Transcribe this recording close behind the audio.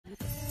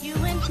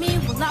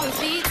will always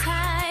be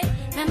tight.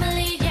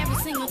 Memory every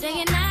single day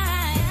and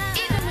night.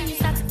 Even when you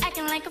start to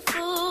acting like a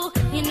fool,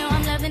 you know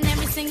I'm loving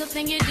every single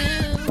thing you do.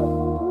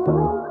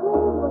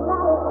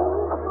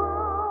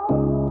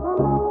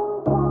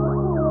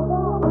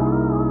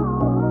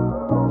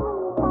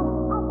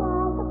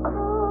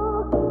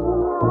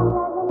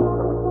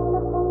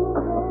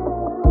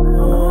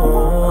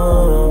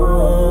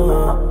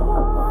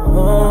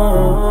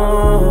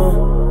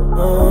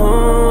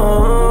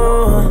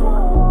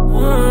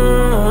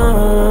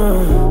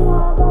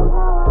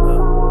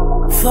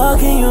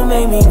 Fucking you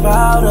made me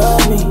proud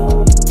of me,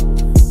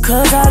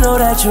 cause I know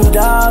that you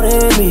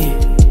doubted me.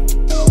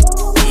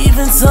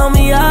 Even told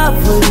me I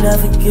would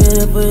never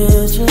get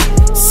with you,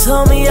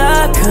 told me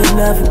I could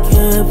never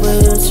get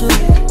with you.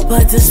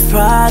 But this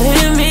pride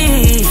in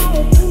me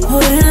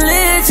wouldn't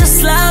let you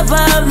slide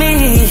by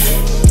me.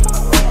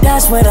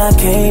 That's when I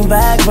came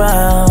back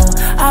round.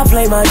 I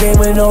played my game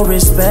with no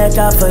respect.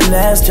 I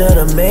finessed you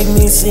to make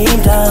me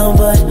seem down,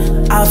 but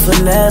I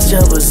finessed you,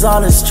 was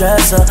all a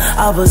stressor.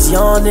 I was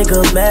young,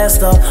 nigga,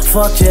 messed up,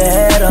 fucked your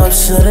head up.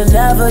 Shoulda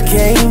never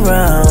came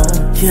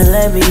round. You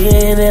let me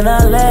in and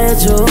I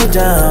let you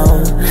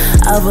down.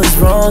 I was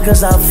wrong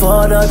cause I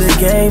fought up the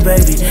game,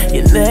 baby.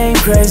 Your name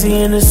crazy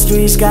in the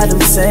streets, got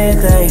them saying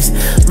things.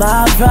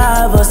 My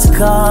pride was the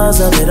cause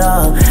of it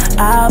all.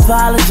 I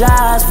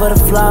apologize for the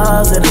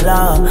flaws in it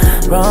all,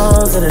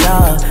 wrongs in it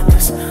all.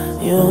 Cause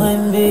you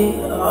and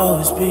me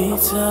always be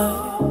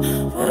tight.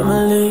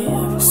 Emily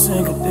every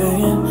single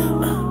day.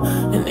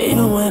 And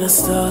even when I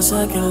start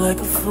acting like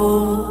a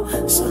fool,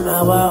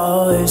 somehow I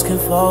always can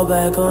fall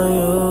back on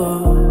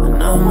you. I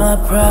know my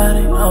pride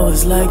ain't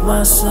always like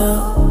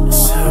myself.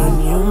 It's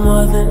hurting you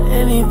more than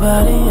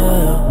anybody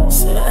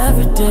else. So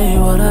every day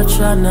what I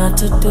try not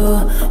to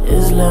do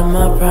is let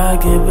my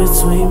pride get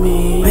between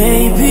me.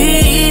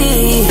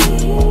 Baby,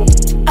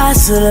 I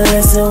should've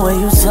listened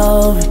when you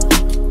told me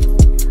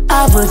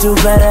I would do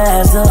better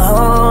as the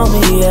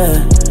homie,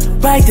 yeah.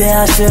 Right there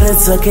I should've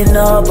took it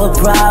all, but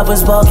pride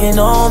was walking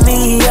on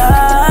me.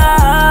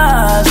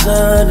 I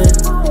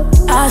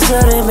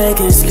shouldn't make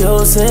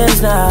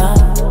excuses now,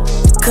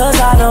 cause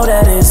I know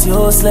that it's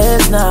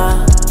useless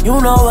now. You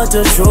know what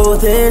the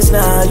truth is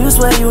now. You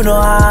swear you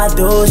know how I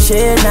do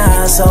shit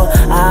now. So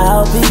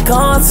I'll be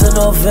gone to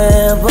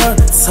November,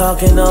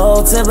 talking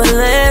old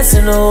Timberlands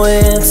in the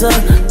winter.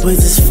 With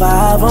this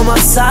 5 on my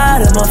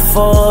side and my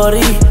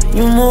 40.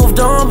 You moved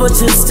on but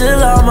you're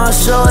still on my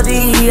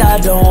shorty. I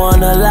don't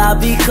wanna lie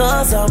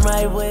because I'm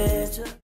right with